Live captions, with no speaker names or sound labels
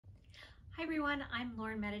Hi everyone, I'm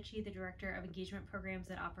Lauren Medici, the Director of Engagement Programs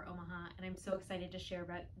at Opera Omaha, and I'm so excited to share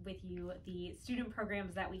with you the student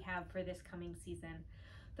programs that we have for this coming season.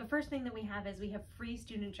 The first thing that we have is we have free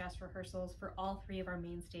student dress rehearsals for all three of our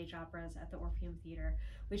main stage operas at the Orpheum Theater,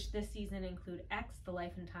 which this season include X, The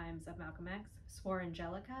Life and Times of Malcolm X, Suor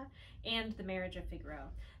Angelica, and The Marriage of Figaro.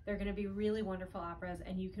 They're going to be really wonderful operas,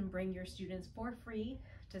 and you can bring your students for free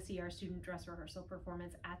to see our student dress rehearsal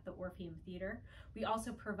performance at the Orpheum Theater. We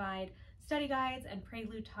also provide study guides and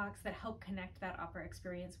prelude talks that help connect that opera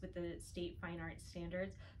experience with the state fine arts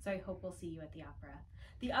standards, so I hope we'll see you at the opera.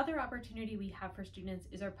 The other opportunity we have for students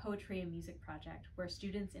is our Poetry and Music Project, where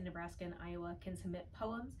students in Nebraska and Iowa can submit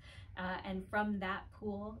poems, and from that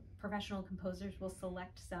pool, professional composers will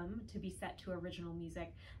select some to be set to original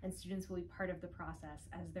music, and students will be part of the process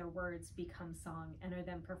as their words become song and are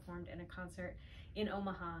then performed in a concert in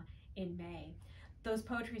Omaha in May. Those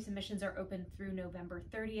poetry submissions are open through November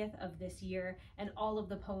 30th of this year, and all of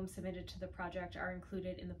the poems submitted to the project are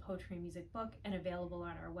included in the Poetry and Music book and available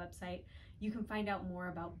on our website. You can find out more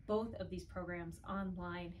about both of these programs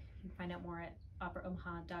online. You can find out more at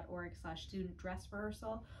operaomaha.org/student dress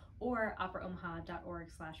rehearsal or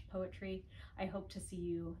operaomaha.org/poetry. I hope to see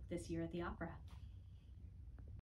you this year at the opera.